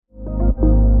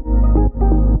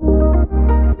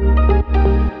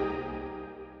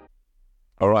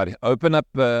All right, open up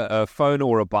a phone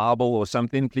or a Bible or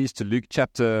something, please, to Luke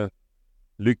chapter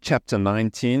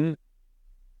 19.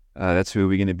 That's where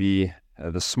we're going to be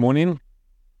this morning.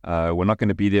 We're not going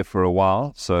to be there for a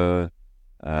while, so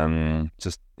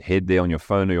just head there on your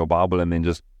phone or your Bible, and then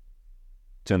just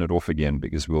turn it off again,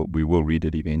 because we will read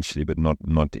it eventually, but not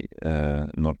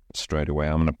straight away.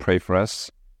 I'm going to pray for us,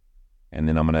 and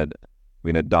then we're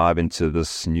going to dive into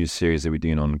this new series that we're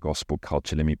doing on gospel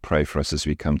culture. Let me pray for us as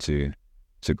we come to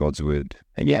God's word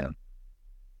again.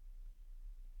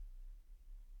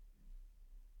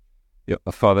 Yeah,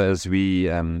 Father, as we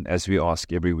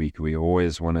ask every week, we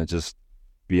always want to just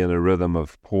be in a rhythm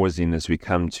of pausing as we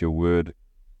come to your word,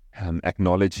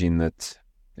 acknowledging that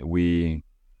we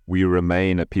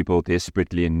remain a people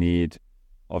desperately in need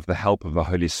of the help of the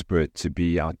Holy Spirit to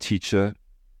be our teacher,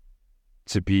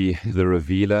 to be the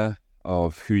revealer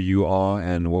of who you are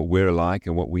and what we're like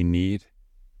and what we need,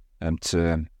 and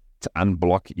to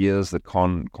unblock ears that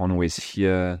can't always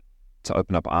hear, to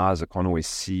open up eyes that can't always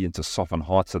see, and to soften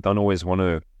hearts that don't always want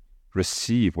to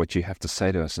receive what you have to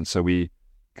say to us. And so we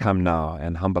come now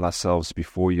and humble ourselves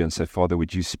before you and say, Father,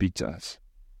 would you speak to us?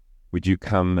 Would you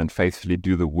come and faithfully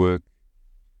do the work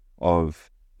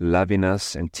of loving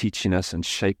us and teaching us and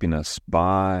shaping us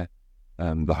by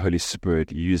the Holy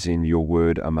Spirit, using your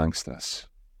word amongst us?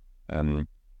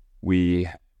 We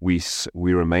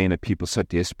remain a people so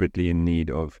desperately in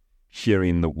need of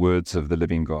hearing the words of the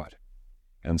living God.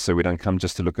 And so we don't come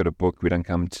just to look at a book. We don't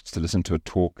come to listen to a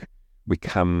talk. We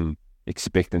come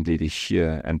expectantly to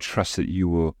hear and trust that you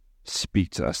will speak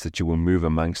to us, that you will move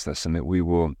amongst us, and that we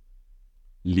will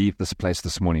leave this place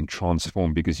this morning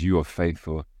transformed, because you are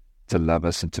faithful to love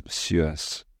us and to pursue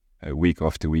us week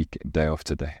after week, day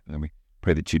after day. And we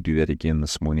pray that you do that again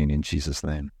this morning in Jesus'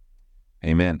 name.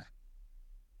 Amen.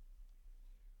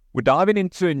 We're diving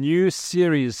into a new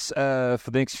series for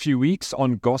the next few weeks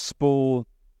on gospel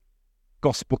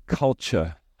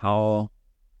culture, how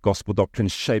gospel doctrine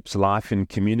shapes life in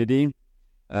community.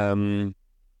 You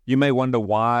may wonder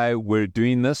why we're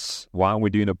doing this, why we're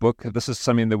doing a book. This is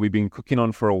something that we've been cooking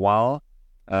on for a while.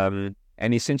 And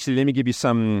essentially, let me give you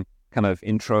some kind of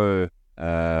intro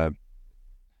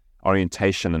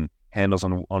orientation and handles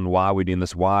on why we're doing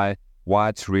this, why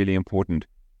it's really important.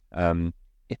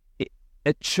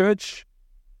 At church,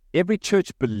 every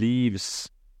church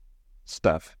believes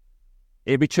stuff.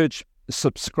 Every church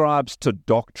subscribes to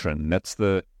doctrine. That's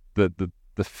the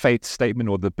faith statement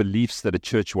or the beliefs that a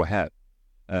church will have.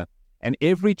 And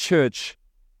every church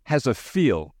has a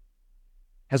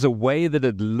way that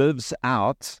it lives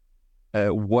out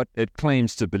what it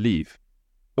claims to believe,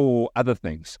 or other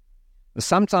things.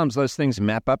 Sometimes those things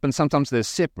map up, and sometimes they're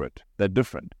separate. They're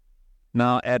different.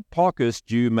 Now, at Parkhurst,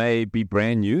 you may be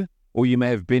brand new, or you may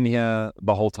have been here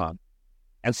the whole time.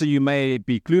 And so you may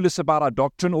be clueless about our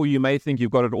doctrine, or you may think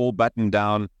you've got it all buttoned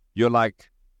down. You're like,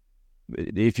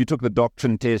 if you took the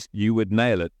doctrine test, you would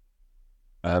nail it.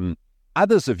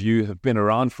 Others of you have been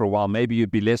around for a while. Maybe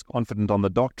you'd be less confident on the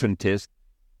doctrine test,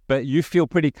 but you feel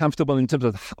pretty comfortable in terms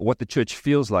of what the church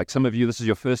feels like. Some of you, this is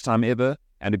your first time ever,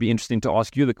 and it'd be interesting to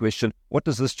ask you the question, what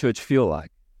does this church feel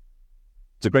like?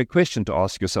 It's a great question to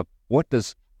ask yourself. What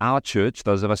does our church,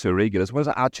 those of us who are regulars, what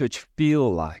does our church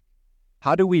feel like?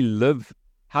 How do we live?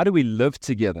 How do we live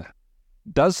together?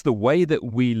 Does the way that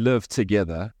we live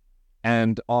together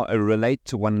and relate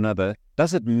to one another,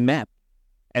 does it map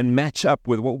and match up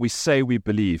with what we say we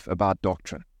believe about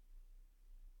doctrine?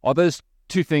 Are those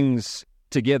two things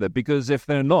together? Because if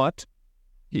they're not,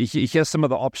 here's some of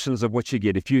the options of what you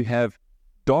get. If you have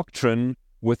doctrine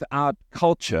without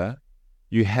culture,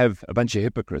 you have a bunch of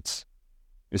hypocrites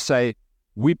who say,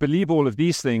 we believe all of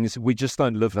these things, we just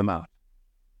don't live them out.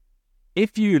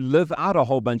 If you live out a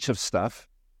whole bunch of stuff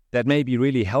that may be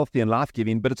really healthy and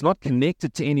life-giving, but it's not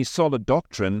connected to any solid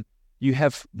doctrine, you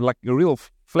have like a real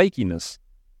flakiness.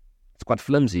 It's quite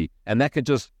flimsy, and that can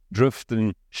just drift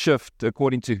and shift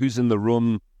according to who's in the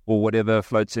room or whatever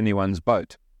floats anyone's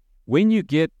boat. When you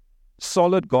get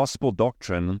solid gospel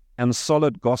doctrine and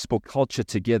solid gospel culture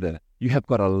together, you have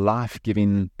got a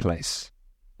life-giving place,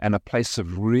 and a place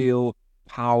of real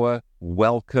power,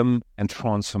 welcome, and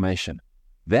transformation.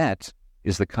 That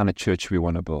is the kind of church we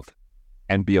want to build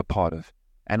and be a part of.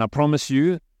 And I promise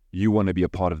you, you want to be a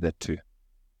part of that too.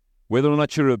 Whether or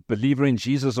not you're a believer in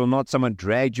Jesus or not, someone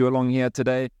dragged you along here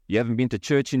today, you haven't been to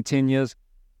church in 10 years,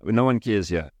 no one cares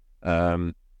here.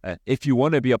 If you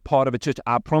want to be a part of a church,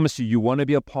 I promise you, you want to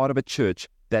be a part of a church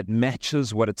that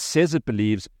matches what it says it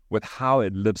believes with how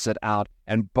it lives it out.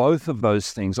 And both of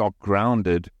those things are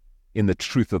grounded in the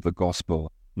truth of the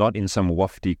gospel, not in some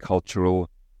wafty cultural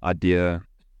idea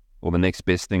or the next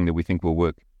best thing that we think will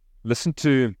work. Listen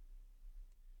to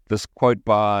this quote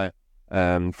by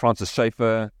Francis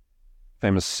Schaeffer,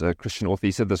 famous Christian author.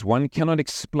 He said this: one cannot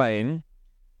explain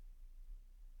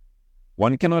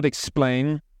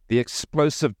the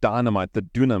explosive dynamite, the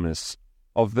dunamis,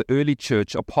 of the early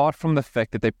church apart from the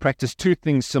fact that they practiced two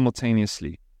things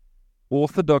simultaneously: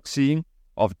 orthodoxy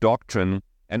of doctrine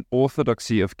and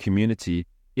orthodoxy of community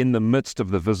in the midst of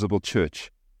the visible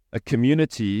church, a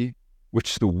community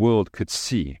which the world could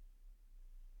see.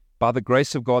 By the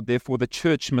grace of God, therefore, the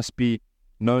church must be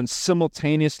known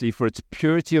simultaneously for its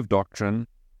purity of doctrine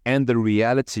and the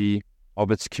reality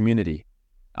of its community.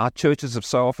 Our churches have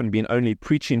so often been only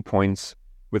preaching points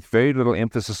with very little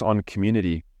emphasis on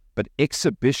community, but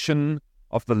exhibition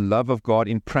of the love of God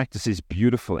in practice is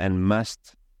beautiful and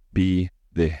must be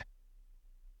there.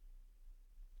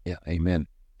 Yeah, amen.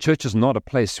 Church is not a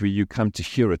place where you come to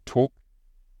hear a talk,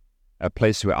 a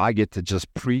place where I get to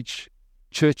just preach.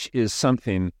 Church is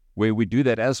something where we do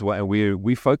that as well, and where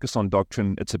we focus on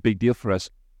doctrine. It's a big deal for us.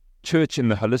 Church in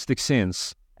the holistic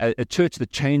sense, a church that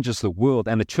changes the world,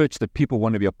 and a church that people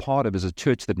want to be a part of, is a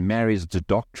church that marries its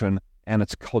doctrine and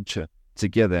its culture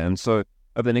together. And so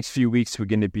over the next few weeks, we're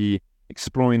going to be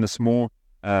exploring this more.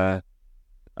 A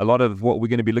lot of what we're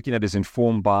going to be looking at is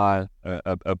informed by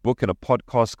a book and a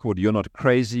podcast called You're Not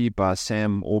Crazy by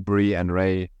Sam Aubrey and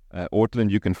Ray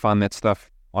Ortland. You can find that stuff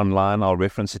online. I'll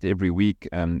reference it every week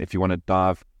if you want to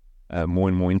dive more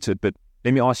and more into it. But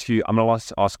let me ask you, I'm going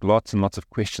to ask lots and lots of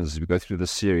questions as we go through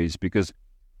this series, because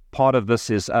part of this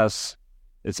is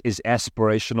is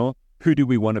aspirational. Who do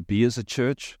we want to be as a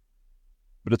church?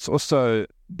 But it's also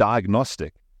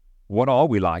diagnostic. What are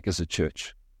we like as a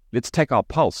church? Let's take our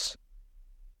pulse.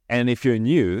 And if you're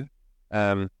new,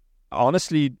 I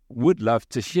honestly would love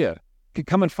to hear. You can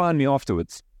come and find me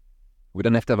afterwards. We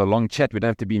don't have to have a long chat. We don't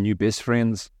have to be new best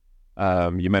friends.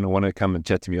 You may not want to come and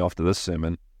chat to me after this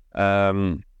sermon.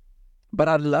 But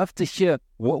I'd love to hear,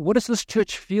 what does this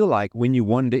church feel like when you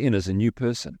wander in as a new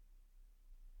person?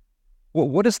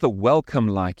 What is the welcome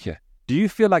like here? Do you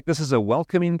feel like this is a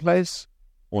welcoming place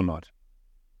or not?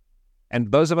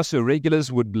 And those of us who are regulars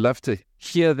would love to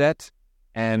hear that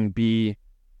and be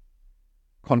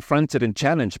confronted and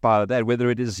challenged by that,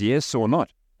 whether it is yes or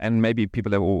not. And maybe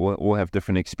people all have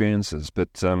different experiences.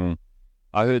 But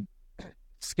I heard a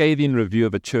scathing review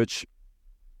of a church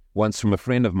once from a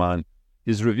friend of mine.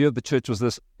 His review of the church was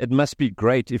this: it must be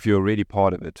great if you're already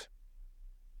part of it.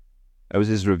 That was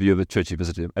his review of the church he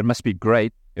visited. It must be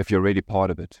great if you're already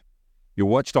part of it. You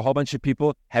watched a whole bunch of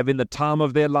people having the time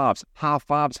of their lives, high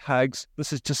fives, hugs.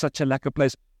 This is just such a lack of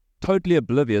place. Totally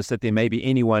oblivious that there may be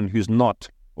anyone who's not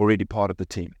already part of the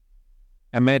team.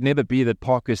 And may it never be that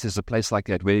Parkhurst is a place like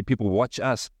that, where people watch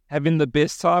us having the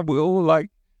best time. We're all like,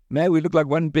 man, we look like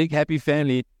one big happy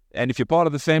family. And if you're part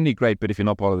of the family, great. But if you're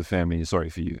not part of the family, sorry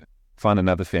for you. Find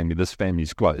another family. This family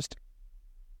is closed.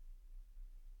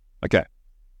 Okay.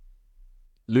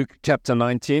 Luke chapter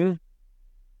 19.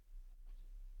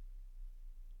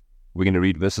 We're going to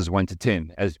read verses 1 to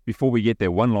 10. Before we get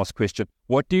there, one last question.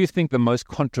 What do you think the most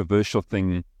controversial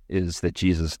thing is that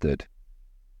Jesus did?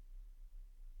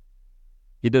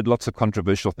 He did lots of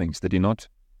controversial things, did he not?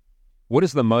 What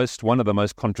is one of the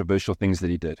most controversial things that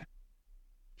he did?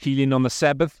 Healing on the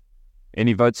Sabbath?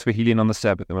 Any votes for healing on the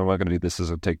Sabbath? We're not going to do this,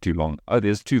 it'll take too long. Oh,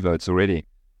 there's 2 votes already.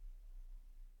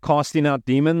 Casting out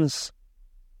demons?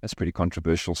 That's pretty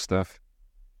controversial stuff.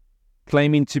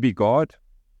 Claiming to be God?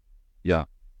 Yeah,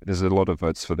 there's a lot of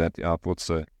votes for that. Yeah, I thought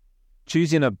so.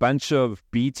 Choosing a bunch of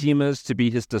B-teamers to be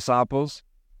his disciples?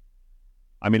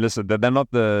 I mean, listen, they're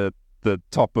not the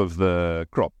top of the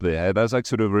crop there. Those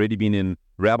oaks would have already been in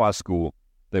rabbi school.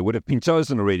 They would have been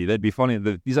chosen already. They'd be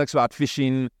following. These oaks were out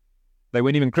fishing. They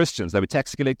weren't even Christians. They were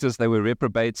tax collectors. They were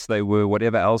reprobates. They were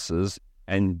whatever else is.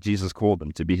 And Jesus called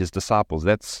them to be his disciples.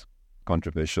 That's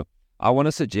controversial. I want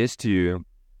to suggest to you,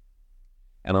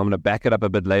 and I'm going to back it up a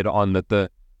bit later on, that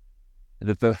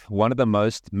one of the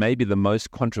most, maybe the most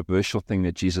controversial thing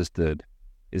that Jesus did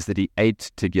is that he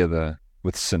ate together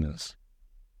with sinners.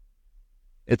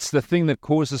 It's the thing that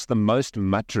causes the most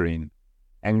muttering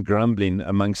and grumbling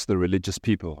amongst the religious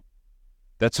people.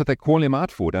 That's what they call him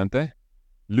out for, don't they?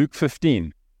 Luke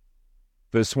 15,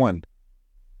 verse 1.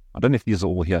 I don't know if these are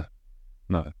all here.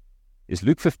 No. Is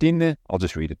Luke 15 there? I'll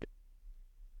just read it.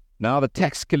 Now the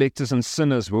tax collectors and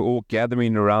sinners were all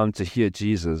gathering around to hear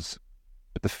Jesus,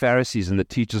 but the Pharisees and the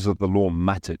teachers of the law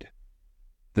muttered,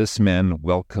 "This man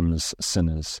welcomes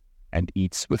sinners and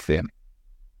eats with them."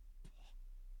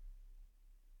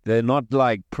 They're not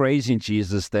like praising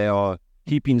Jesus, they are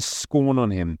heaping scorn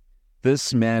on him.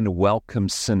 This man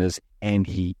welcomes sinners and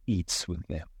he eats with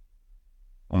them.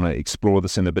 I'm going to explore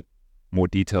this in a bit more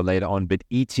detail later on, but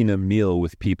eating a meal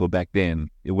with people back then,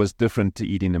 it was different to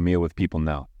eating a meal with people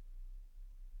now.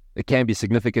 It can be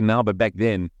significant now, but back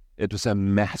then, it was a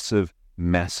massive,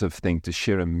 massive thing to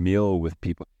share a meal with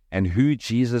people. And who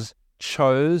Jesus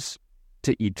chose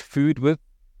to eat food with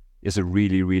is a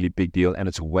really, really big deal, and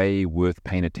it's way worth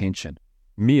paying attention.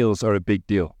 Meals are a big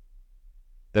deal.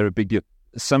 They're a big deal.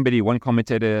 One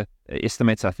commentator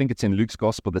estimates, I think it's in Luke's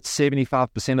gospel, that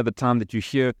 75% of the time that you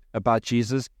hear about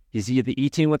Jesus, he's either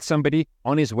eating with somebody,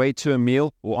 on his way to a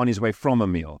meal, or on his way from a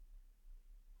meal.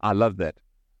 I love that.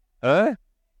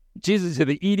 Jesus is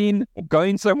either eating or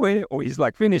going somewhere, or he's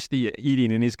like finished the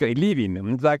eating and he's leaving.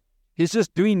 And it's like, he's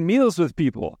just doing meals with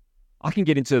people. I can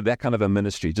get into that kind of a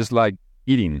ministry, just like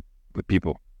eating with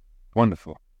people.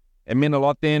 Wonderful. It meant a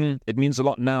lot then. It means a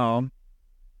lot now.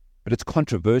 But it's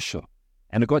controversial.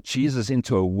 And it got Jesus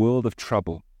into a world of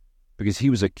trouble because he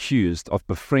was accused of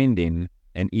befriending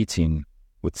and eating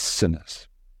with sinners.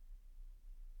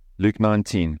 Luke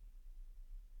 19,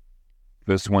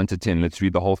 verse 1 to 10. Let's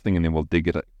read the whole thing and then we'll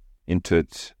dig into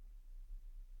it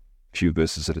a few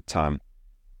verses at a time.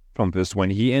 From verse 1,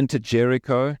 he entered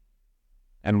Jericho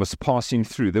and was passing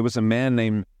through. There was a man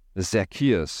named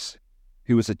Zacchaeus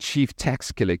who was a chief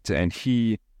tax collector, and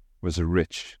he was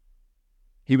rich.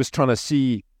 He was trying to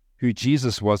see who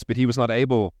Jesus was, but he was not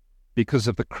able because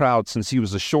of the crowd, since he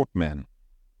was a short man.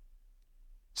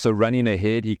 So running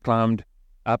ahead, he climbed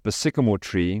up a sycamore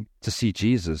tree to see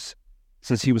Jesus,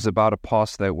 since he was about to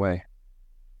pass that way.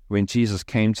 When Jesus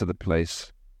came to the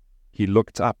place, he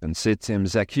looked up and said to him,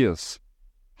 Zacchaeus,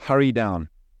 hurry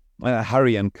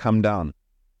and come down,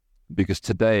 because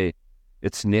today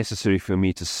it's necessary for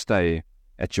me to stay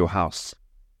at your house.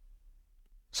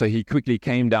 So he quickly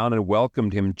came down and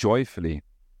welcomed him joyfully.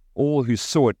 All who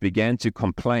saw it began to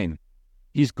complain,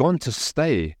 he's gone to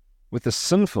stay with a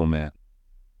sinful man.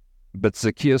 But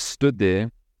Zacchaeus stood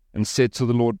there and said to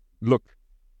the Lord, look,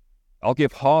 I'll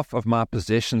give half of my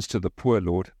possessions to the poor,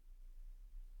 Lord.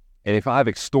 And if I've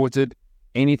extorted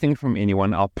anything from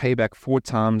anyone, I'll pay back 4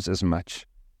 times as much.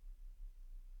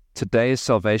 Today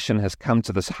salvation has come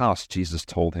to this house, Jesus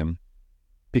told him,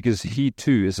 because he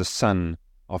too is a son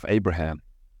of Abraham.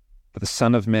 For the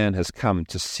Son of Man has come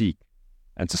to seek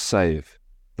and to save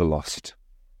the lost.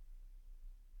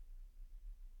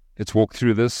 Let's walk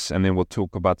through this, and then we'll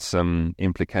talk about some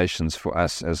implications for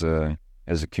us as a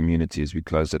community as we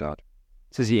close it out.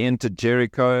 It says he entered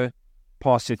Jericho,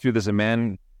 passing through. There's a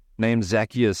man named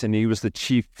Zacchaeus, and he was the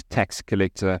chief tax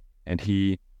collector, and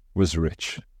he was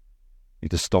rich. You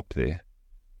need to stop there.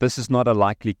 This is not a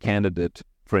likely candidate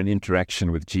for an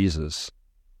interaction with Jesus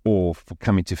or for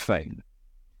coming to faith.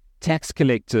 Tax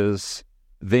collectors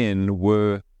then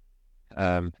were,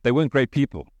 they weren't great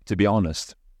people, to be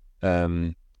honest.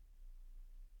 The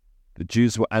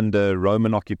Jews were under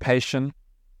Roman occupation.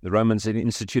 The Romans had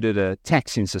instituted a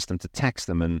taxing system to tax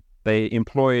them, and they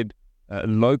employed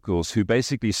locals who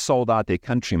basically sold out their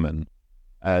countrymen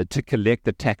to collect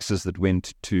the taxes that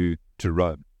went to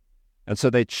Rome. And so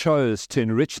they chose to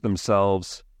enrich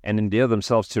themselves and endear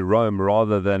themselves to Rome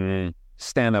rather than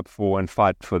stand up for and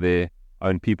fight for their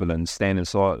own people and stand in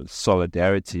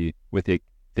solidarity with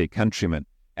their countrymen.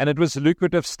 And it was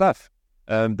lucrative stuff.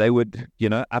 They would,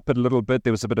 up it a little bit.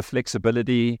 There was a bit of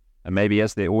flexibility, and maybe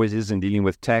as there always is in dealing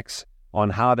with tax, on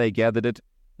how they gathered it.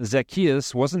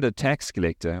 Zacchaeus wasn't a tax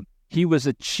collector. He was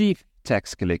a chief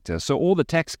tax collector. So all the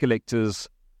tax collectors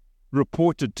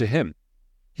reported to him.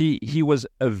 He was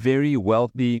a very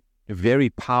wealthy, very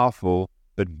powerful,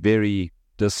 but very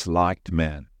disliked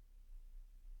man.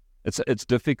 It's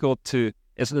difficult to.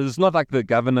 It's not like the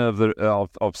governor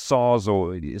of SARS,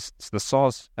 or is the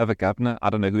SARS have a governor? I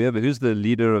don't know. Who's the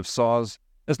leader of SARS?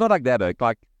 It's not like that.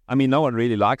 No one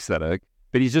really likes that,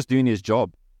 but he's just doing his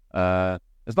job.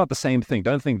 It's not the same thing.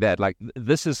 Don't think that.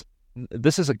 This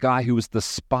is a guy who was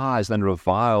despised and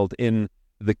reviled in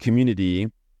the community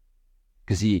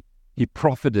because he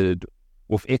profited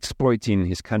off exploiting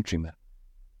his countrymen.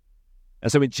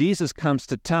 And so when Jesus comes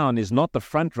to town, he's not the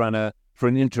front runner for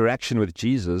an interaction with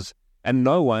Jesus, and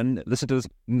no one, listen to this,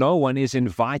 no one is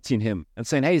inviting him and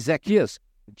saying, hey, Zacchaeus,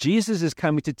 Jesus is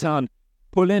coming to town,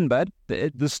 pull in, bud.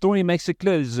 The story makes it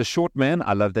clear. He's a short man.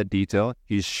 I love that detail.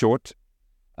 He's short.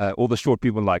 All the short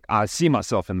people I see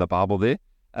myself in the Bible there.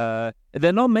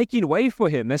 They're not making way for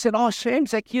him. They said, oh, shame,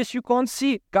 Zacchaeus, you can't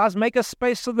see. Guys, make a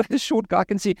space so that the short guy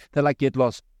can see. They're like, get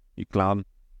lost, you clown.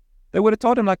 They would have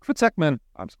told him, Fitzak, man.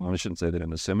 I shouldn't say that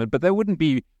in a sermon, but they wouldn't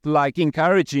be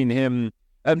encouraging him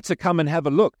to come and have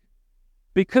a look.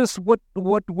 Because what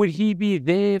would he be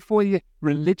there for?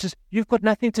 Religious? You've got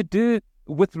nothing to do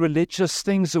with religious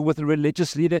things or with a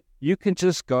religious leader. You can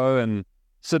just go and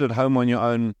sit at home on your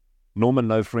own Norman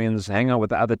no friends, hang out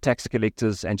with the other tax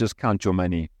collectors and just count your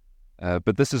money.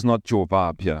 But this is not your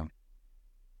vibe here.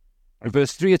 In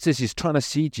verse 3, it says he's trying to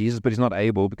see Jesus, but he's not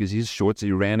able because he's short. So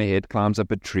he ran ahead, climbs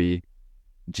up a tree.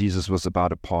 Jesus was about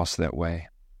to pass that way.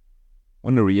 I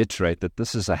want to reiterate that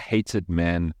this is a hated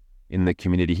man in the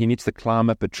community. He needs to climb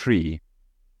up a tree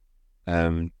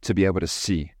to be able to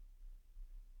see.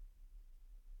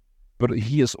 But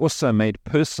he has also made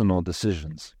personal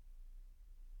decisions.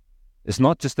 It's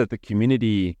not just that the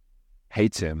community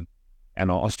hates him and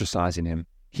are ostracizing him.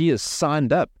 He has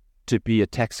signed up to be a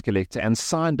tax collector and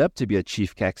signed up to be a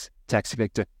chief tax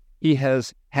collector. He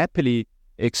has happily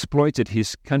exploited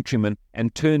his countrymen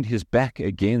and turned his back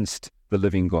against the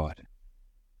living God.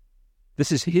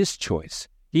 This is his choice.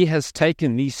 He has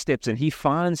taken these steps and he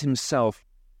finds himself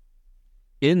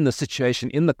in the situation,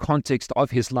 in the context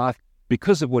of his life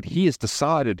because of what he has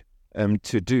decided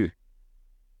to do.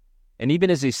 And even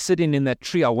as he's sitting in that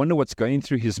tree, I wonder what's going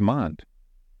through his mind.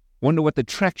 Wonder what the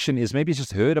traction is. Maybe he's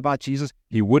just heard about Jesus.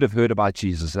 He would have heard about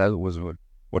Jesus. That was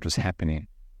what was happening.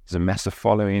 There's a massive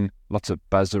following, lots of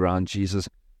buzz around Jesus.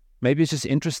 Maybe he's just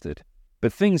interested.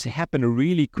 But things happen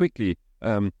really quickly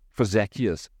for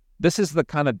Zacchaeus. This is the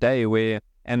kind of day where,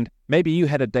 and maybe you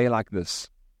had a day like this.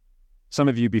 Some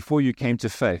of you, before you came to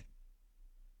faith,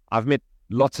 I've met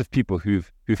lots of people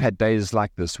who've had days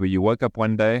like this, where you woke up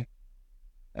one day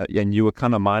and you were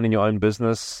kind of minding your own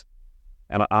business.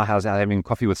 And I was having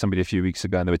coffee with somebody a few weeks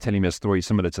ago, and they were telling me a story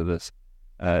similar to this.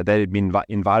 They had been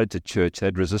invited to church.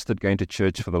 They'd resisted going to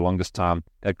church for the longest time.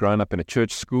 They'd grown up in a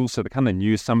church school, so they kind of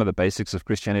knew some of the basics of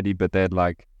Christianity, but they'd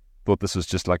thought this was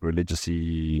just like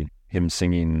religious-y, hymn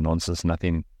singing nonsense,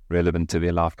 nothing relevant to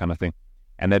their life kind of thing.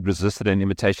 And they'd resisted an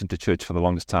invitation to church for the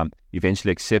longest time.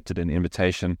 Eventually accepted an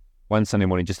invitation one Sunday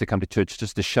morning just to come to church,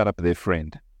 just to shut up their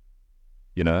friend.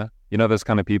 You know those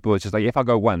kind of people. It's just like, if I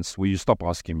go once, will you stop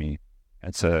asking me?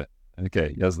 And so,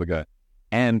 okay, here's the go.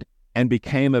 And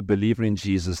became a believer in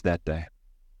Jesus that day.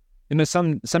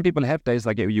 Some people have days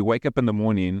like you wake up in the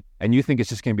morning and you think it's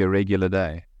just going to be a regular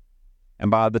day.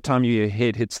 And by the time your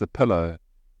head hits the pillow,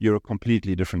 you're a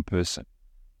completely different person.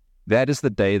 That is the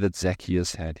day that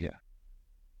Zacchaeus had here.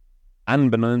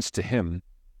 Unbeknownst to him,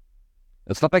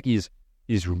 it's not like he's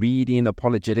reading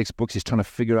apologetics books. He's trying to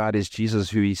figure out, is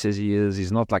Jesus who he says he is?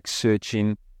 He's not like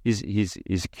searching.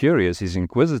 He's curious. He's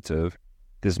inquisitive.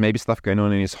 There's maybe stuff going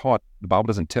on in his heart. The Bible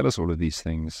doesn't tell us all of these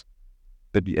things.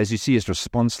 But as you see his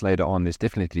response later on, there's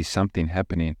definitely something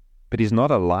happening. But he's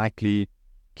not a likely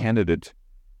candidate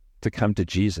to come to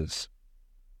Jesus.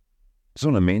 I just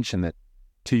want to mention that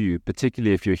to you,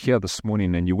 particularly if you're here this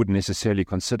morning and you wouldn't necessarily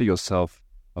consider yourself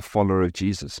a follower of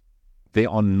Jesus. There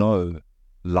are no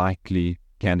likely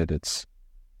candidates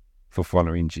for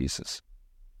following Jesus.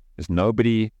 There's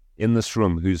nobody in this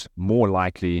room who's more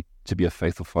likely to be a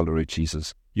faithful follower of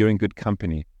Jesus. You're in good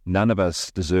company. None of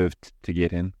us deserved to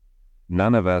get in.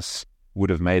 None of us would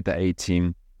have made the A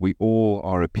team. We all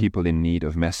are a people in need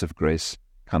of massive grace,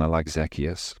 kind of like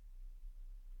Zacchaeus.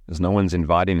 There's no one's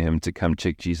inviting him to come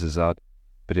check Jesus out.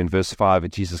 But in verse 5,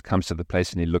 Jesus comes to the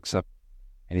place and he looks up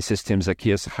and he says to him,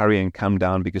 Zacchaeus, hurry and come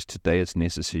down, because today it's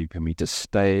necessary for me to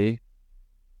stay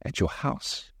at your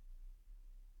house.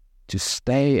 To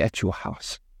stay at your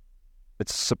house.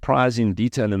 It's a surprising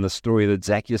detail in the story that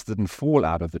Zacchaeus didn't fall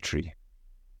out of the tree.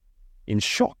 In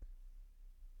shock.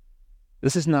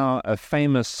 This is now a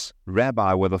famous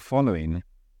rabbi with a following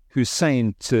who's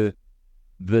saying to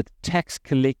the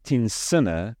tax-collecting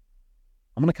sinner,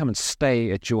 I'm going to come and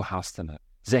stay at your house tonight.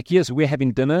 Zacchaeus, we're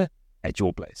having dinner at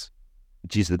your place.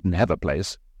 Jesus didn't have a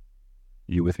place.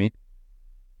 You with me?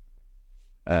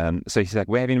 So he's like,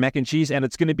 we're having mac and cheese and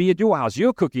it's going to be at your house.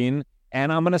 You're cooking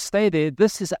and I'm going to stay there.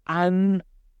 This is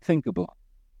unthinkable.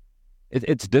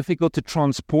 It's difficult to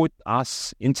transport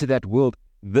us into that world.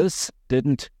 This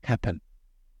didn't happen.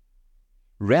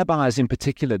 Rabbis in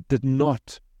particular did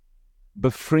not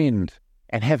befriend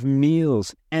and have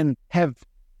meals and have,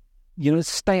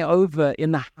 stay over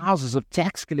in the houses of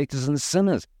tax collectors and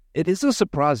sinners. It is a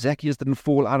surprise Zacchaeus didn't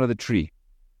fall out of the tree.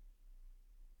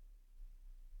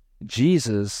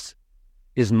 Jesus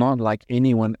is not like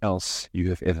anyone else you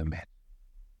have ever met.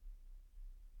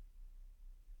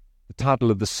 The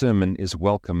title of the sermon is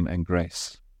Welcome and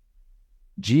Grace.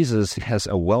 Jesus has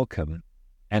a welcome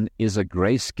and is a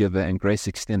grace giver and grace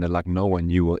extender like no one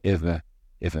you will ever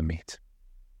meet.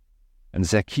 And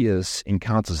Zacchaeus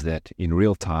encounters that in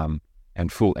real time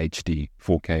and full HD,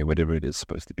 4K, whatever it is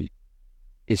supposed to be.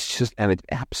 It's just, and it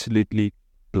absolutely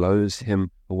blows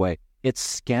him away. It's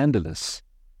scandalous.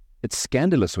 It's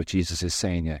scandalous what Jesus is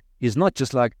saying here. He's not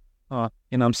just like,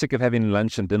 I'm sick of having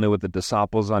lunch and dinner with the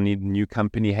disciples. I need new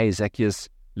company. Hey, Zacchaeus,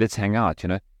 let's hang out,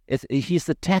 He's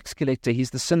the tax collector. He's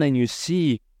the sinner. And you'll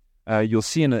see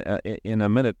in a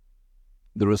minute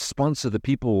the response of the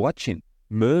people watching,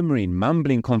 murmuring,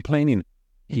 mumbling, complaining.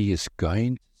 He is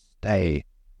going to stay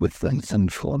with the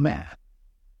sinful man.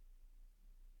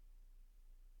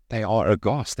 They are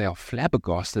aghast. They are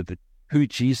flabbergasted at who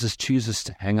Jesus chooses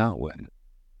to hang out with.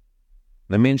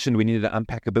 They mentioned we needed to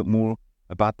unpack a bit more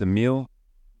about the meal.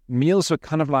 Meals are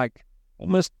kind of like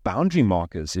almost boundary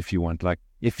markers, if you want. Like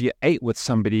if you ate with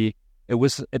somebody, it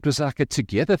was like a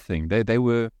together thing. They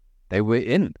were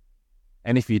in,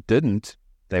 and if you didn't,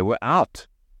 they were out.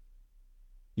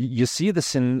 You see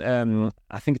this in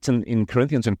I think it's in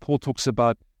Corinthians when Paul talks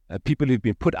about people who've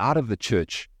been put out of the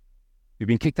church, who've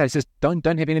been kicked out. He says, don't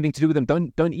have anything to do with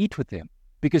them. Don't eat with them,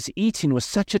 because eating was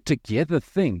such a together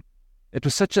thing. It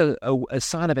was such a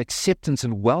sign of acceptance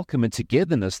and welcome and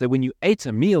togetherness that when you ate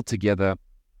a meal together,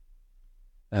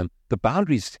 the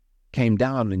boundaries came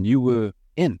down and you were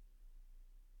in.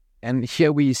 And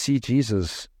here we see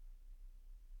Jesus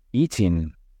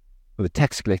eating with a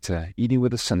tax collector, eating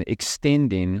with a sinner,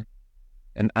 extending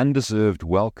an undeserved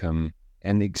welcome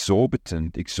and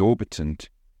exorbitant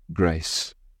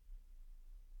grace.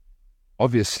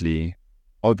 Obviously,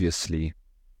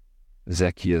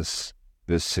 Zacchaeus,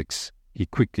 verse 6, he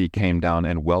quickly came down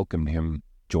and welcomed him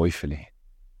joyfully.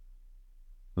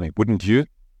 I mean, wouldn't you?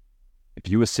 If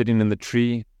you were sitting in the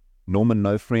tree, Norman,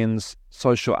 no friends,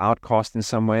 social outcast in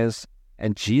some ways,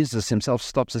 and Jesus himself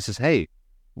stops and says, hey,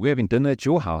 we're having dinner at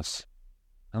your house,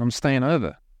 and I'm staying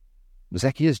over.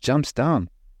 Zacchaeus jumps down.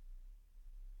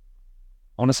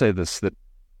 I want to say this, that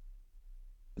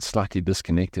it's slightly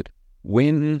disconnected.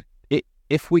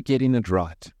 If we're getting it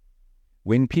right,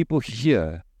 when people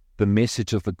hear the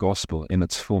message of the gospel in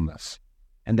its fullness,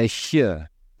 and they hear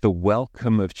the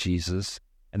welcome of Jesus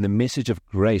and the message of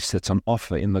grace that's on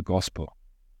offer in the gospel,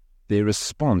 their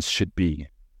response should be,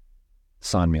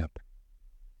 sign me up.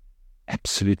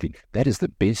 Absolutely. That is the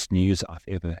best news I've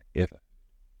ever.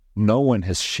 No one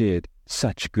has shared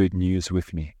such good news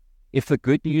with me. If the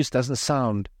good news doesn't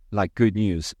sound like good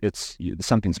news,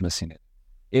 something's missing it.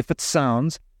 If it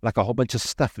sounds like a whole bunch of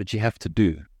stuff that you have to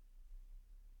do,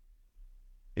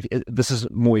 this is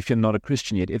more if you're not a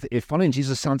Christian yet. If following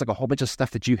Jesus sounds like a whole bunch of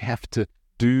stuff that you have to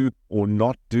do or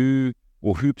not do,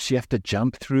 or hoops you have to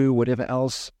jump through, whatever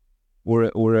else, or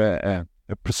a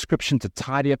prescription to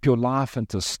tidy up your life and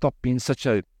to stop being such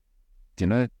a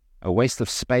waste of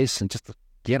space and just to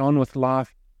get on with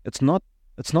life, it's not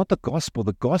the gospel.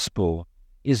 The gospel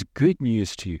is good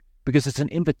news to you because it's an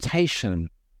invitation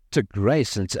to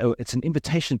grace, and it's an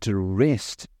invitation to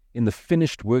rest in the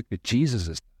finished work that Jesus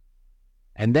has done.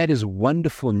 And that is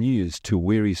wonderful news to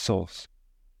weary souls.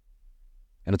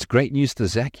 And it's great news to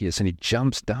Zacchaeus, and he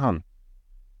jumps down.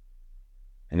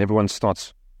 And everyone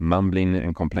starts mumbling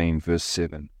and complaining. Verse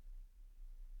 7.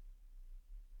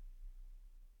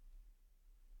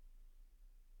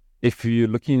 If you're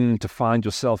looking to find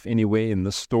yourself anywhere in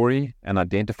this story and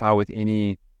identify with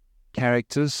any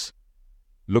characters,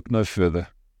 look no further.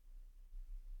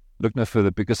 Look no further,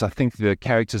 because I think the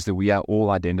characters that we all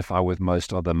identify with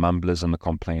most are the mumblers and the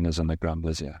complainers and the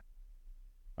grumblers here.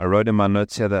 I wrote in my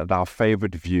notes here that our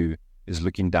favorite view is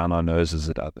looking down our noses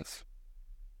at others.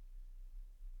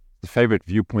 The favorite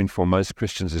viewpoint for most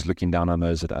Christians is looking down our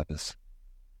nose at others.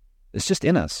 It's just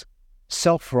in us.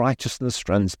 Self-righteousness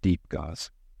runs deep, guys.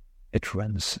 It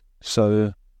runs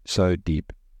so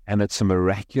deep. And it's a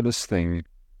miraculous thing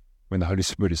when the Holy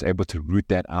Spirit is able to root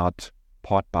that out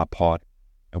part by part,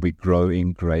 and we grow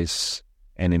in grace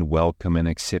and in welcome and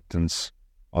acceptance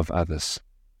of others.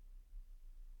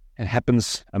 It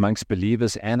happens amongst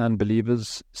believers and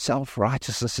unbelievers.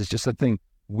 Self-righteousness is just a thing.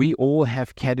 We all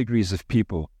have categories of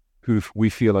people who we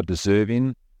feel are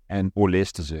deserving or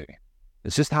less deserving.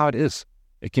 It's just how it is.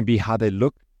 It can be how they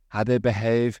look, how they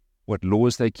behave, what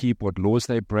laws they keep, what laws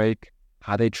they break,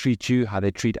 how they treat you, how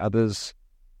they treat others.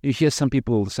 You hear some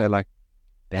people say like,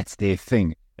 that's their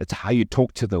thing. It's how you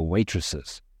talk to the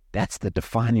waitresses. That's the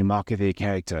defining mark of their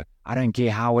character. I don't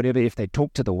care how, whatever, if they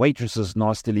talk to the waitresses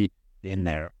nastily, then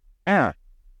they're,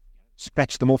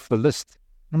 scratch them off the list.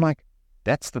 I'm like,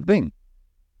 that's the thing.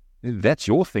 That's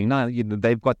your thing. Now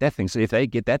they've got that thing. So if they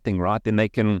get that thing right, then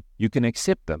you can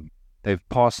accept them. They've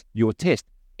passed your test.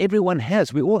 Everyone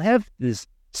has. We all have this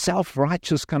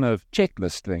self-righteous kind of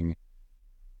checklist thing.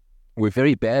 We're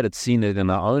very bad at seeing it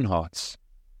in our own hearts.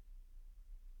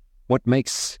 What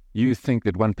makes you think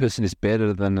that one person is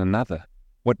better than another?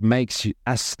 What makes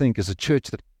us think as a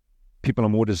church that people are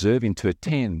more deserving to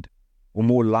attend or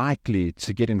more likely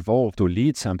to get involved or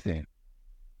lead something?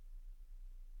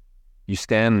 You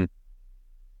stand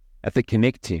at the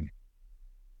Connect team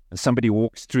and somebody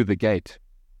walks through the gate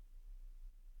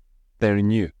they're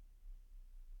new.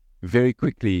 Very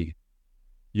quickly,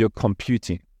 you're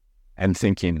computing and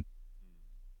thinking,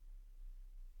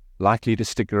 likely to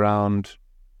stick around,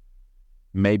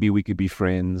 maybe we could be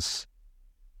friends,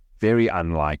 very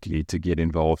unlikely to get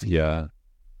involved here.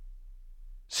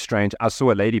 Strange. I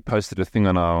saw a lady posted a thing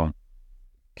on our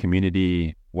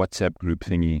community WhatsApp group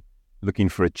thingy, looking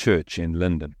for a church in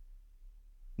London.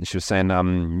 And she was saying,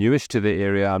 I'm newish to the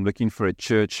area, I'm looking for a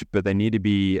church, but they need to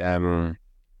be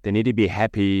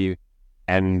happy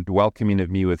and welcoming of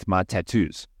me with my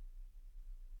tattoos.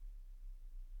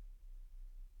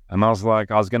 And I was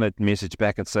going to message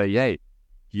back and say, yay,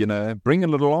 bring it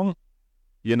along,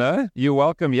 you're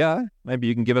welcome, yeah. Maybe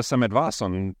you can give us some advice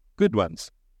on good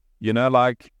ones,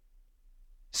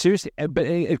 seriously. But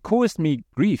it caused me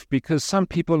grief because some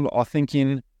people are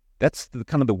thinking that's the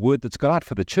kind of the word that's got out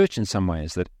for the church in some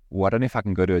ways, that, I don't know if I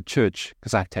can go to a church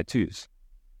because I have tattoos.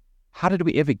 How did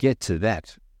we ever get to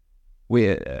that,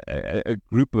 where a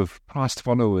group of Christ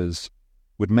followers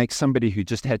would make somebody who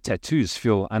just had tattoos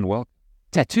feel unwelcome?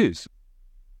 Tattoos.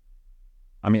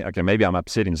 I mean, okay, maybe I'm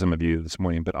upsetting some of you this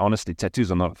morning, but honestly,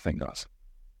 tattoos are not a thing, guys.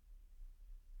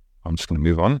 I'm just going to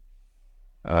move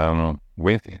on.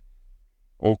 With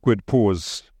awkward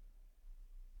pause.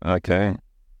 Okay.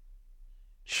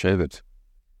 Shave it.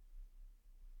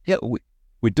 Yeah,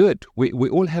 we do it. We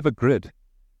all have a grid.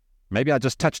 Maybe I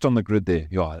just touched on the grid there.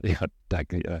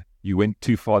 You went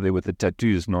too far there with the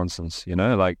tattoos nonsense.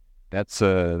 That's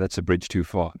a bridge too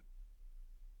far.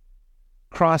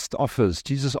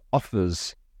 Jesus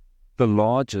offers the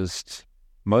largest,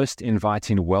 most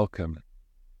inviting welcome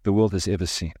the world has ever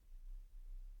seen.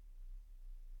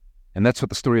 And that's what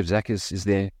the story of Zacchaeus is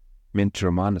there meant to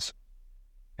remind us.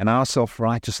 And our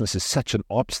self-righteousness is such an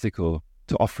obstacle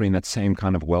to offering that same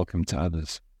kind of welcome to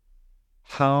others.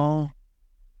 How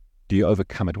do you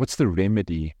overcome it? What's the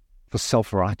remedy for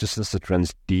self-righteousness that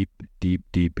runs deep, deep,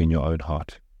 deep in your own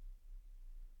heart?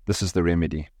 This is the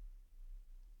remedy.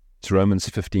 It's Romans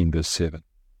 15, verse 7.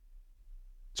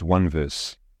 It's one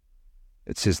verse.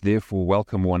 It says, therefore,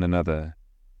 welcome one another,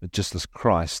 just as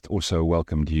Christ also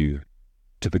welcomed you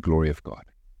to the glory of God.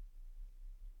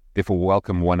 Therefore,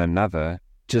 welcome one another,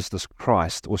 just as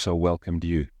Christ also welcomed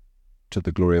you to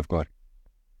the glory of God.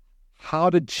 How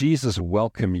did Jesus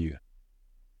welcome you?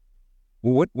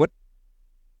 Well,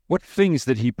 what things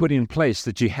did he put in place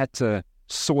that you had to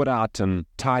sort out and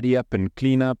tidy up and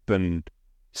clean up, and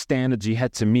standards you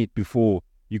had to meet before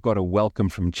you got a welcome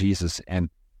from Jesus and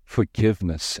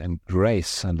forgiveness and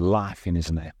grace and life in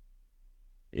his name?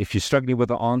 If you're struggling with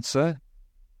the answer,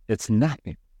 it's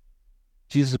nothing.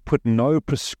 Jesus put no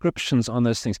prescriptions on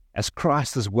those things. As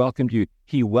Christ has welcomed you,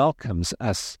 he welcomes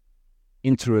us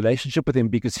into relationship with him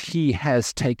because he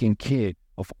has taken care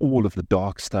of all of the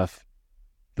dark stuff,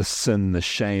 the sin, the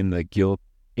shame, the guilt,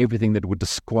 everything that would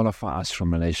disqualify us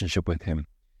from relationship with him.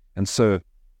 And so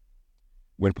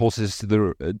when Paul says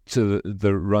to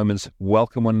the Romans,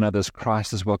 welcome one another as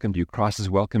Christ has welcomed you, Christ has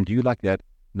welcomed you like that,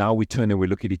 now we turn and we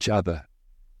look at each other,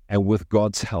 and with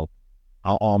God's help,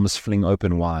 our arms fling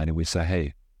open wide and we say,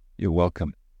 hey, you're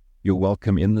welcome. You're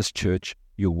welcome in this church.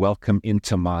 You're welcome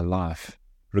into my life,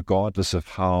 regardless of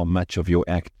how much of your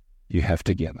act you have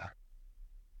together.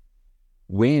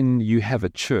 When you have a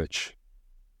church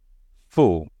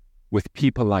full with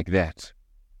people like that,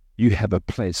 you have a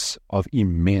place of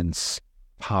immense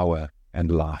power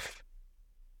and life.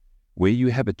 Where you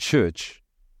have a church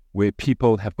where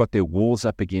people have got their walls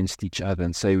up against each other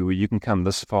and say, well, you can come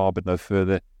this far but no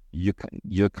further,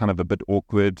 you're kind of a bit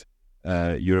awkward,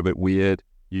 you're a bit weird,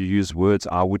 you use words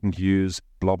I wouldn't use,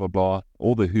 blah, blah, blah,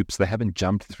 all the hoops they haven't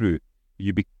jumped through.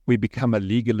 We become a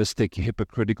legalistic,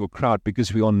 hypocritical crowd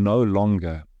because we are no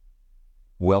longer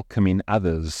welcoming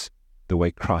others the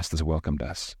way Christ has welcomed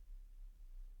us.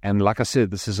 And like I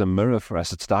said, this is a mirror for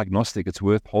us. It's diagnostic. It's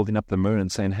worth holding up the mirror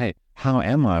and saying, hey, how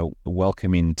am I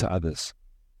welcoming to others?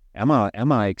 Am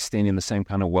I extending the same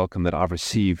kind of welcome that I've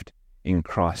received in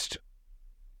Christ?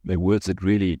 They're words that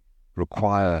really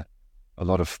require a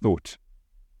lot of thought.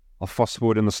 I'll fast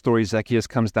forward in the story. Zacchaeus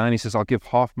comes down. He says, I'll give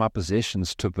half my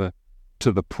possessions to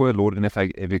the poor, Lord, and if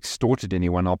I have extorted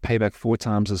anyone, I'll pay back 4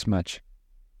 times as much.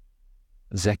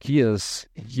 Zacchaeus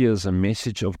hears a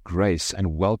message of grace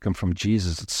and welcome from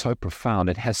Jesus. It's so profound.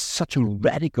 It has such a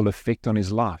radical effect on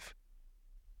his life.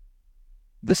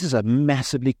 This is a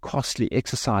massively costly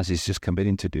exercise he's just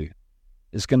committing to do.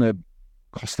 It's going to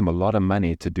cost him a lot of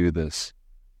money to do this.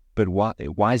 But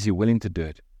why is he willing to do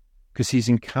it? Because he's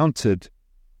encountered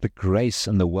the grace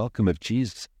and the welcome of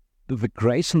Jesus. The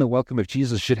grace and the welcome of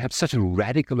Jesus should have such a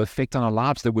radical effect on our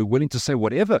lives that we're willing to say,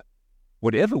 whatever,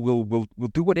 we'll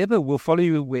do whatever, we'll follow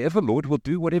you wherever, Lord, we'll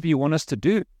do whatever you want us to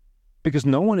do. because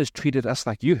no one has treated us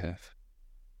like you have.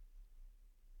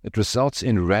 It results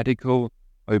in radical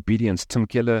obedience. Tim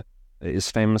Keller is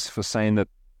famous for saying that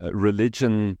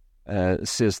religion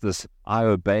says this: I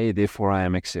obey, therefore I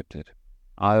am accepted.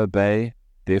 I obey,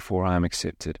 therefore I am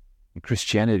accepted. And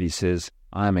Christianity says,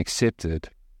 I am accepted,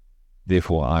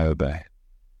 therefore I obey.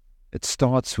 It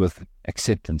starts with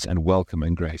acceptance and welcome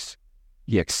and grace.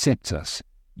 He accepts us.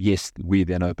 Yes, we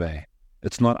then obey.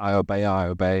 It's not I obey, I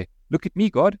obey. Look at me,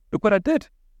 God. Look what I did.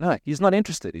 No, he's not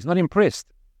interested. He's not impressed.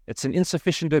 It's an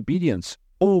insufficient obedience.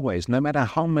 Always, no matter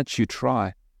how much you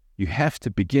try, you have to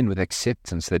begin with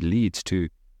acceptance that leads to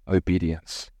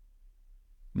obedience.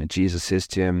 And Jesus says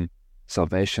to him,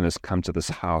 salvation has come to this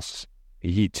house.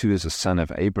 He too is a son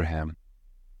of Abraham.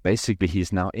 Basically,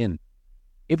 he's now in.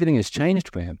 Everything has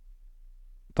changed for him.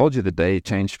 I told you the day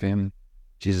changed for him.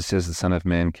 Jesus says the Son of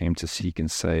Man came to seek and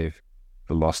save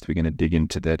the lost. We're going to dig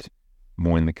into that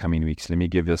more in the coming weeks. Let me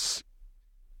give us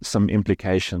some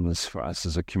implications for us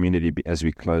as a community as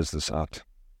we close this out.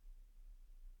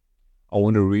 I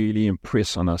want to really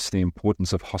impress on us the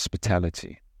importance of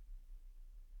hospitality.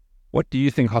 What do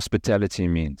you think hospitality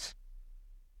means?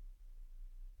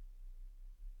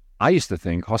 I used to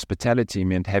think hospitality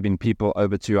meant having people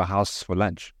over to your house for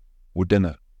lunch or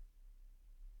dinner,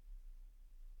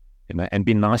 and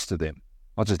be nice to them,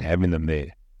 not just having them there,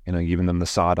 giving them the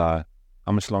side eye.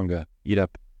 How much longer? Eat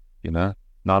up, 9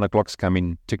 o'clock's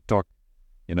coming, TikTok,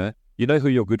 You know who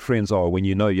your good friends are when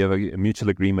you have a mutual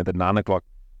agreement at 9 o'clock,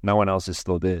 no one else is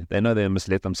still there. They know they must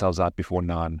let themselves out before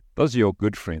 9. Those are your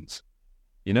good friends.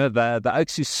 The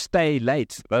oaks who stay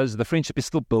late, the friendship is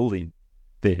still building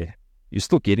there. You're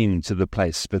still getting to the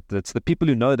place, but it's the people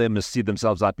who know they must see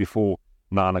themselves out before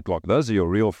 9 o'clock. Those are your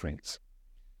real friends.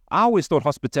 I always thought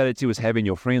hospitality was having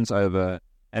your friends over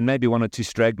and maybe 1 or 2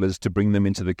 stragglers to bring them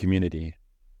into the community.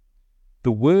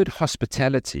 The word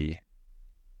hospitality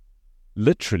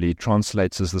literally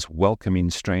translates as this welcoming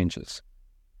strangers.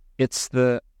 It's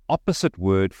the opposite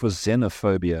word for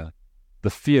xenophobia, the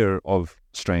fear of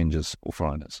strangers or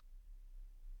foreigners.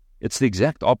 It's the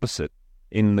exact opposite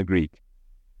in the Greek.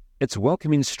 It's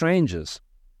welcoming strangers.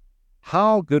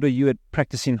 How good are you at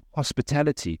practicing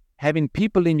hospitality, having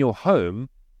people in your home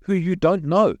who you don't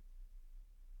know?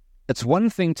 It's one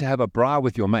thing to have a braai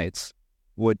with your mates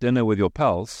or a dinner with your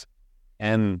pals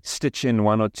and stitch in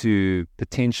 1 or 2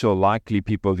 potential likely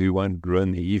people who won't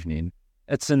ruin the evening.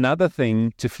 It's another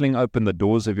thing to fling open the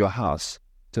doors of your house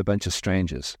to a bunch of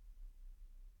strangers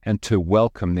and to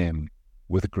welcome them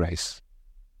with grace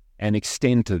and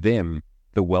extend to them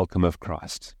the welcome of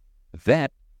Christ.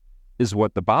 That is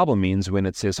what the Bible means when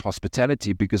it says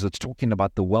hospitality, because it's talking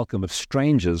about the welcome of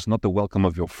strangers, not the welcome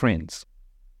of your friends.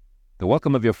 The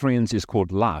welcome of your friends is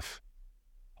called life.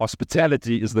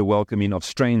 Hospitality is the welcoming of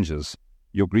strangers.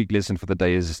 Your Greek lesson for the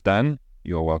day is done.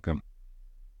 You're welcome.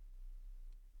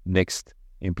 Next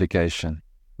implication.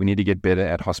 We need to get better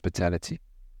at hospitality.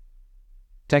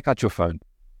 Take out your phone.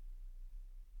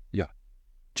 Yeah,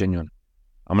 genuine.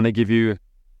 I'm going to give you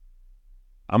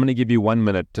 1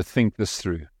 minute to think this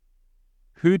through.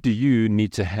 Who do you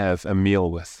need to have a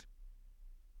meal with?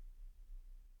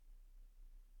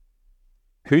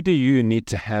 Who do you need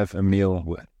to have a meal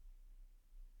with?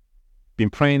 Been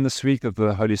praying this week that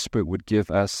the Holy Spirit would give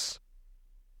us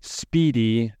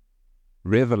speedy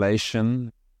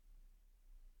revelation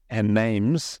and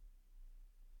names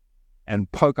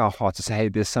and poke our hearts and say, hey,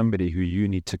 there's somebody who you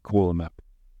need to call them up.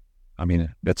 I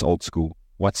mean, that's old school.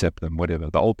 WhatsApp them, whatever.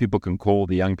 The old people can call,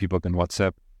 the young people can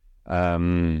WhatsApp.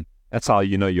 That's how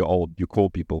you know you're old. You call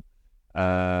people.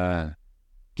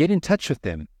 Get in touch with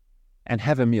them and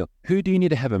have a meal. Who do you need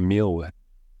to have a meal with?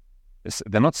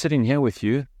 They're not sitting here with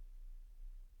you.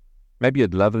 Maybe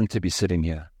you'd love them to be sitting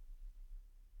here.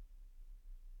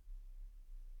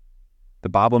 The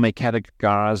Bible may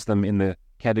categorize them in the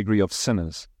category of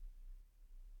sinners.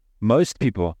 Most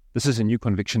people, this is a new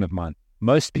conviction of mine,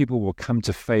 most people will come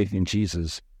to faith in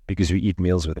Jesus because we eat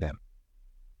meals with them.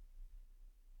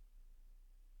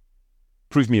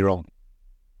 Prove me wrong.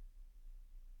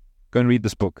 Go and read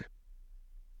this book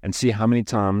and see how many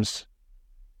times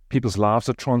people's lives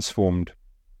are transformed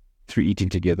through eating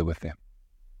together with them.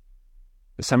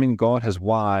 There's something God has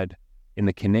wired in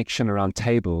the connection around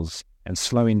tables and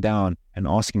slowing down and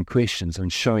asking questions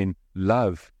and showing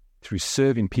love through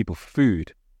serving people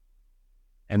food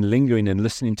and lingering and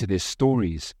listening to their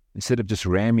stories instead of just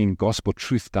ramming gospel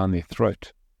truth down their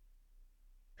throat.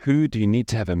 Who do you need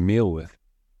to have a meal with?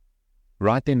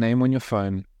 Write their name on your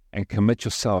phone and commit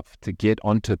yourself to get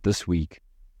onto it this week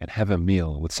and have a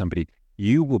meal with somebody.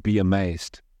 You will be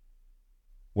amazed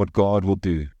what God will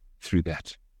do through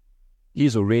that.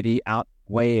 He's already out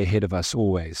way ahead of us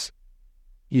always.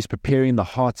 He's preparing the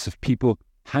hearts of people,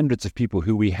 hundreds of people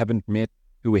who we haven't met,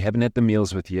 who we haven't had the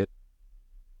meals with yet.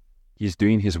 He's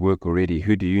doing his work already.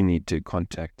 Who do you need to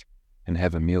contact and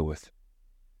have a meal with?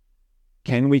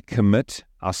 Can we commit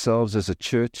ourselves as a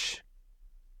church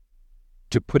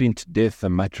to putting to death the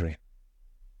muttering?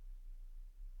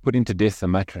 Putting to death the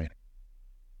muttering.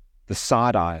 The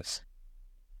side eyes.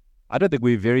 I don't think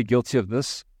we're very guilty of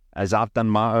this. As I've done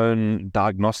my own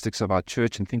diagnostics of our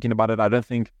church and thinking about it, I don't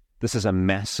think this is a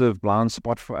massive blind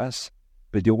spot for us.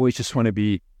 But you always just want to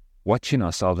be watching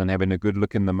ourselves and having a good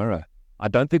look in the mirror. I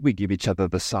don't think we give each other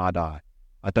the side eye.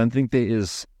 I don't think there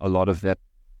is a lot of that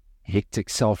hectic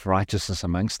self-righteousness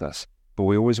amongst us. But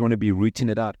we always want to be rooting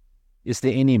it out. Is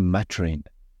there any muttering?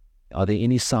 Are there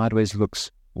any sideways looks?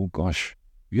 Oh gosh,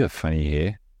 you have funny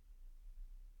hair.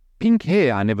 Pink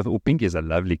hair, I never thought, pink is a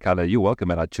lovely color. You're welcome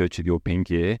at our church with your pink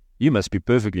hair. You must be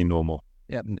perfectly normal.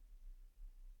 Yeah.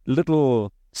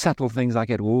 Little subtle things like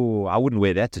that. Oh, I wouldn't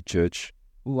wear that to church.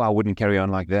 Oh, I wouldn't carry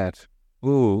on like that.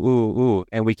 Oh.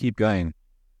 And we keep going.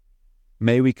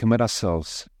 May we commit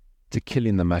ourselves to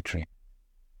killing the muttering,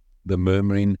 the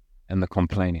murmuring, and the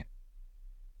complaining.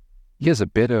 Here's a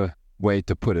better way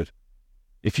to put it.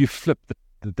 If you flip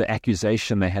the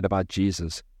accusation they had about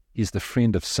Jesus, he's the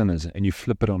friend of sinners, and you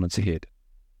flip it on its head.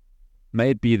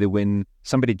 May it be that when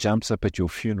somebody jumps up at your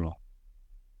funeral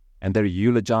and they're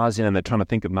eulogizing and they're trying to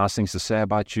think of nice things to say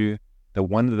about you, that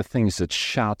one of the things that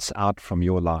shouts out from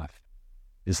your life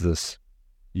is this: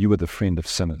 you were the friend of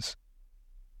sinners.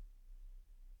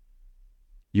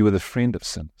 You were the friend of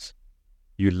sinners.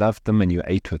 You loved them and you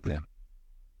ate with them.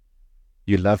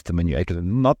 You loved them and you ate with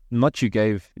them. Not you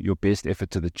gave your best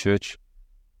effort to the church.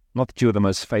 Not that you were the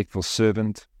most faithful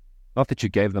servant. Not that you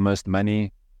gave the most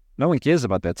money. No one cares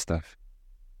about that stuff.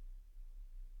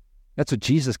 That's what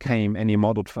Jesus came and he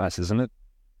modeled for us, isn't it?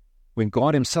 When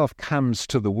God himself comes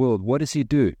to the world, what does he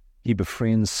do? He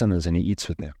befriends sinners and he eats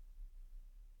with them.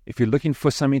 If you're looking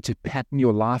for something to pattern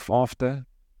your life after,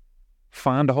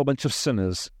 find a whole bunch of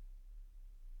sinners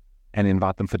and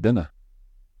invite them for dinner.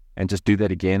 And just do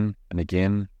that again and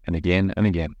again and again and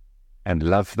again. And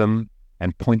love them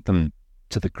and point them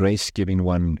to the grace-giving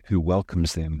one who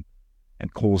welcomes them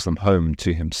and calls them home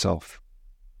to himself.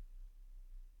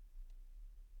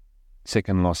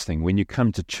 Second last thing, when you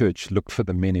come to church, look for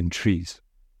the men in trees.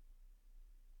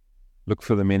 Look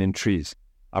for the men in trees.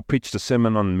 I preached a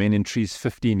sermon on men in trees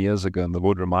 15 years ago, and the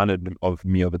Lord reminded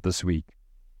me of it this week.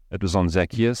 It was on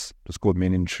Zacchaeus. It was called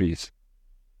Men in Trees.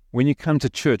 When you come to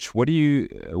church, what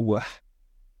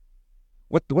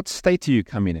state are you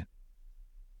coming in?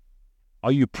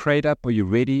 Are you prayed up? Are you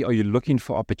ready? Are you looking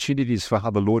for opportunities for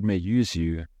how the Lord may use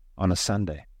you on a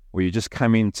Sunday? Or you just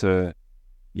come in to,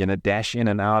 dash in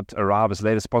and out, arrive as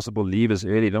late as possible, leave as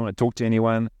early, don't want to talk to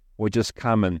anyone, or just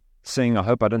come and sing. I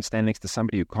hope I don't stand next to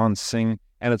somebody who can't sing.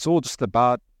 And it's all just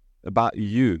about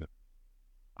you.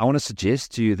 I want to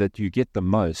suggest to you that you get the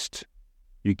most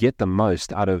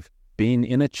out of being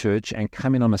in a church and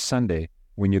coming on a Sunday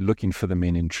when you're looking for the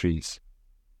men in trees.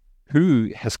 Who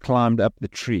has climbed up the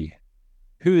tree?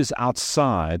 Who is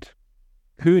outside?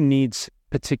 Who needs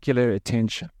particular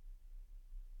attention?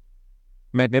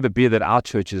 May it never be that our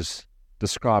church is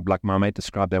described like my mate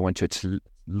described that one church.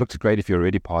 Looks great if you're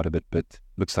already part of it, but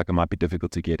looks like it might be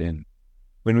difficult to get in.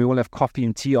 When we all have coffee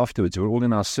and tea afterwards, we're all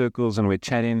in our circles and we're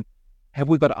chatting. Have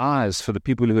we got eyes for the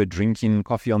people who are drinking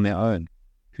coffee on their own,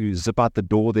 who zip out the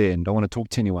door there and don't want to talk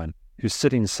to anyone, who's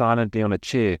sitting silently on a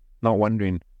chair, not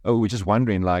wondering, we're just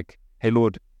wondering like, hey,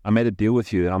 Lord, I made a deal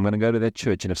with you that I'm going to go to that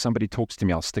church, and if somebody talks to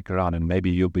me, I'll stick around and maybe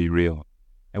you'll be real.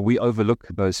 And we overlook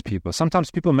those people.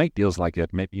 Sometimes people make deals like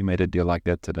that. Maybe you made a deal like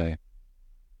that today.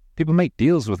 People make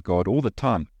deals with God all the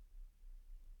time.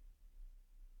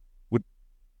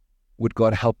 Would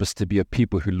God help us to be a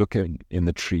people who look in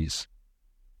the trees?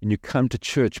 And you come to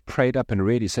church prayed up and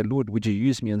ready, say, Lord, would you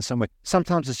use me in some way?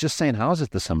 Sometimes it's just saying how's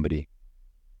it to somebody.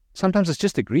 Sometimes it's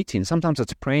just a greeting. Sometimes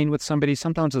it's praying with somebody.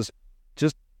 Sometimes it's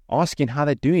just asking how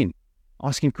they're doing,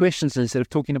 asking questions instead of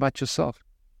talking about yourself.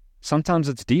 Sometimes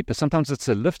it's deeper. Sometimes it's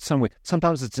a lift somewhere.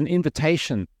 Sometimes it's an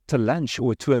invitation to lunch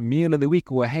or to a meal of the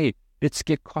week, or hey, let's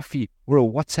get coffee, or a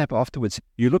WhatsApp afterwards.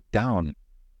 You look down.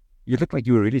 You look like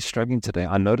you were really struggling today.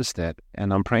 I noticed that,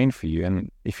 and I'm praying for you.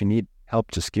 And if you need help,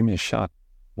 just give me a shout.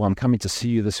 Well, I'm coming to see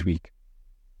you this week.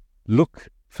 Look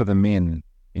for the men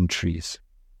in trees.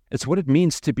 It's what it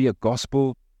means to be a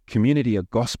gospel community, a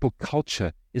gospel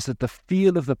culture, is that the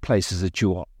feel of the place is that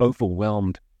you are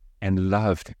overwhelmed and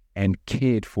loved and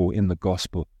cared for in the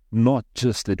gospel, not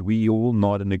just that we all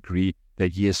nod and agree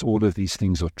that yes, all of these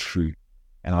things are true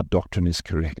and our doctrine is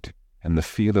correct and the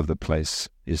feel of the place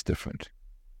is different.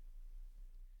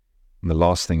 And the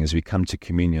last thing as we come to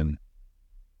communion,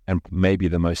 and maybe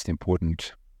the most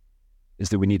important, is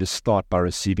that we need to start by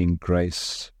receiving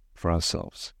grace for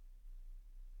ourselves.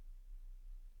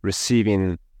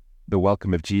 Receiving the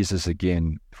welcome of Jesus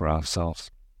again for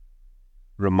ourselves.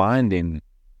 Reminding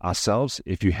ourselves,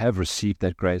 if you have received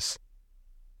that grace,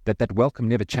 that welcome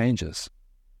never changes.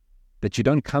 That you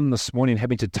don't come this morning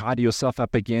having to tidy yourself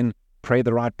up again, pray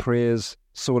the right prayers,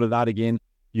 sort it out again.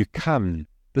 You come.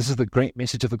 This is the great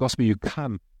message of the gospel. You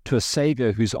come to a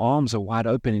Savior whose arms are wide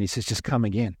open, and he says, just come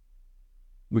again.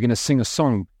 We're going to sing a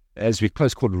song as we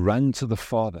close called Run to the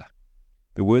Father.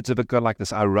 The words of it go like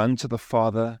this: I run to the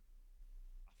Father,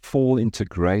 fall into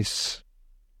grace.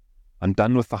 I'm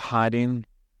done with the hiding,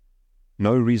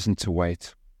 no reason to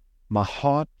wait. My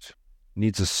heart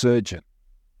needs a surgeon,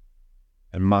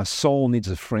 and my soul needs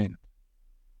a friend.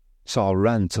 So I'll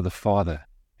run to the Father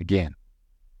again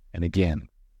and again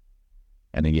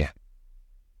and again.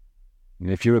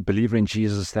 And if you're a believer in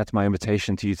Jesus, that's my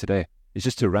invitation to you today, is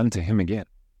just to run to him again.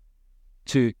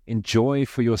 To enjoy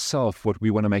for yourself what we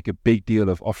want to make a big deal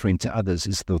of offering to others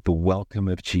is the welcome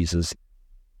of Jesus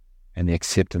and the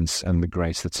acceptance and the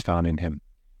grace that's found in him.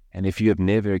 And if you have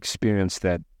never experienced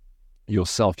that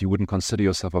yourself, you wouldn't consider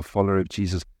yourself a follower of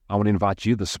Jesus, I want to invite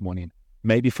you this morning,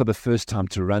 maybe for the first time,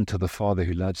 to run to the Father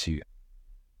who loves you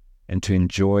and to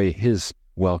enjoy his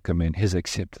welcome and his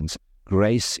acceptance.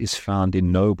 Grace is found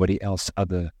in nobody else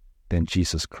other than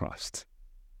Jesus Christ.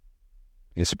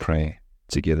 Let's pray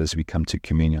together as we come to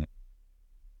communion.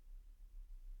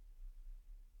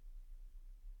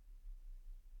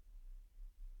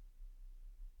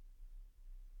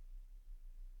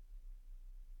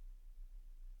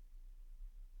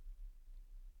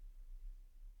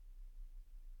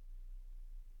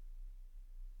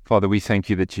 Father, we thank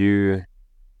you that you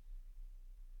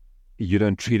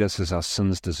don't treat us as our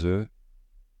sins deserve,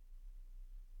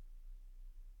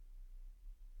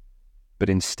 but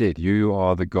instead you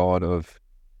are the God of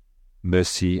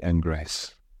mercy and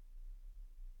grace.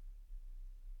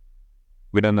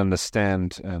 We don't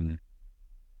understand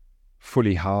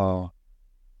fully how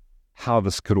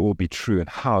this could all be true and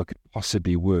how it could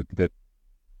possibly work, that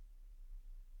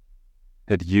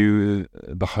you,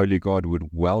 the Holy God,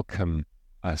 would welcome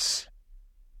us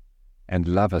and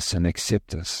love us and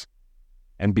accept us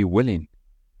and be willing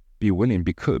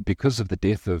because of the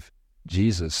death of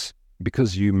Jesus,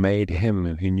 because you made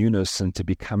him who knew no sin to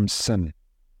become sin,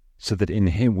 so that in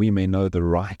him we may know the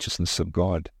righteousness of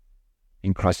God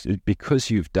in Christ. Because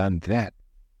you've done that,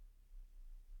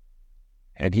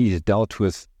 and he has dealt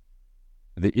with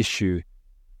the issue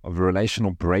of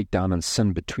relational breakdown and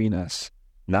sin between us,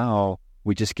 now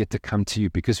we just get to come to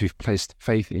you because we've placed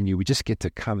faith in you. We just get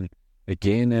to come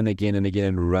again and again and again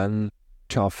and run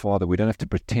to our Father. We don't have to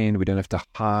pretend. We don't have to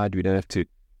hide. We don't have to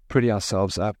pretty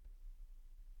ourselves up.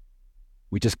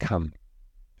 We just come.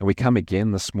 And we come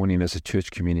again this morning as a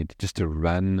church community just to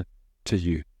run to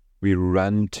you. We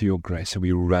run to your grace and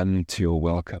we run to your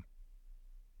welcome.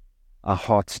 Our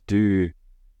hearts do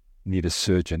need a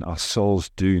surgeon. Our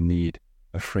souls do need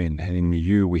a friend. And in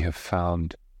you we have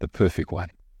found the perfect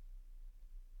one.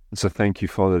 And so thank you,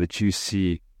 Father, that you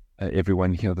see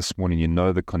everyone here this morning. You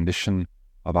know the condition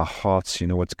of our hearts. You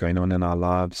know what's going on in our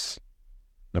lives.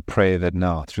 And I pray that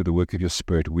now, through the work of your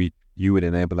Spirit, you would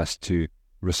enable us to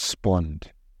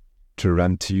respond, to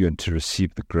run to you and to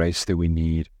receive the grace that we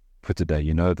need for today.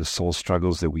 You know the soul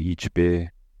struggles that we each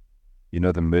bear. You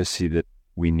know the mercy that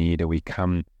we need, and we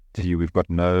come to you. We've got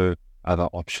no other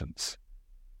options.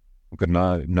 We've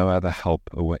got no other help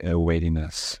awaiting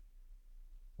us.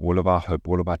 All of our hope,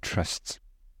 all of our trust,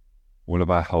 all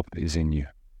of our help is in you.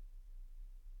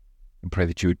 And pray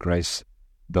that you would grace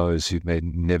those who may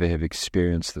never have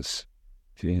experienced this,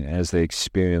 as they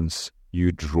experience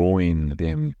you drawing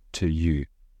them to you,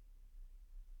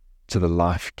 to the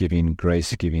life-giving,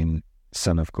 grace-giving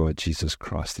Son of God, Jesus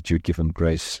Christ, that you would give them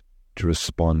grace to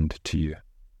respond to you.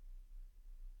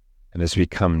 And as we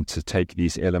come to take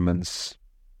these elements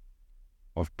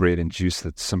of bread and juice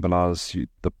that symbolize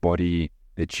the body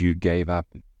that you gave up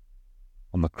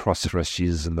on the cross for us,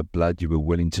 Jesus, and the blood you were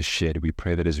willing to shed, we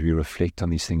pray that as we reflect on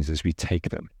these things, as we take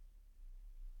them,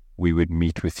 we would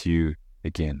meet with you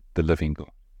again, the living God.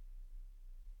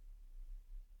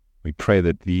 We pray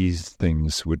that these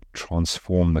things would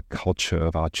transform the culture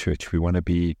of our church. We want to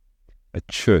be a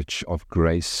church of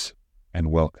grace and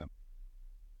welcome.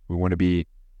 We want to be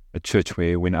a church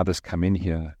where when others come in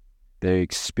here, they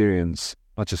experience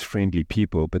not just friendly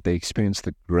people, but they experience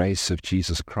the grace of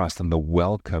Jesus Christ and the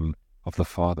welcome of the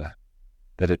Father,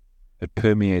 that it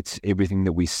permeates everything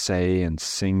that we say and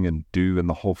sing and do and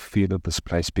the whole feel of this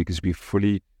place, because we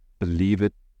fully believe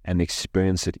it and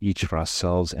experience it each for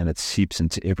ourselves, and it seeps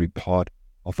into every part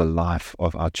of the life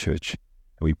of our church.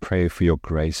 And we pray for your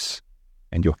grace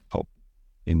and your help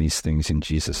in these things in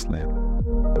Jesus' name.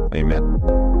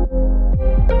 Amen.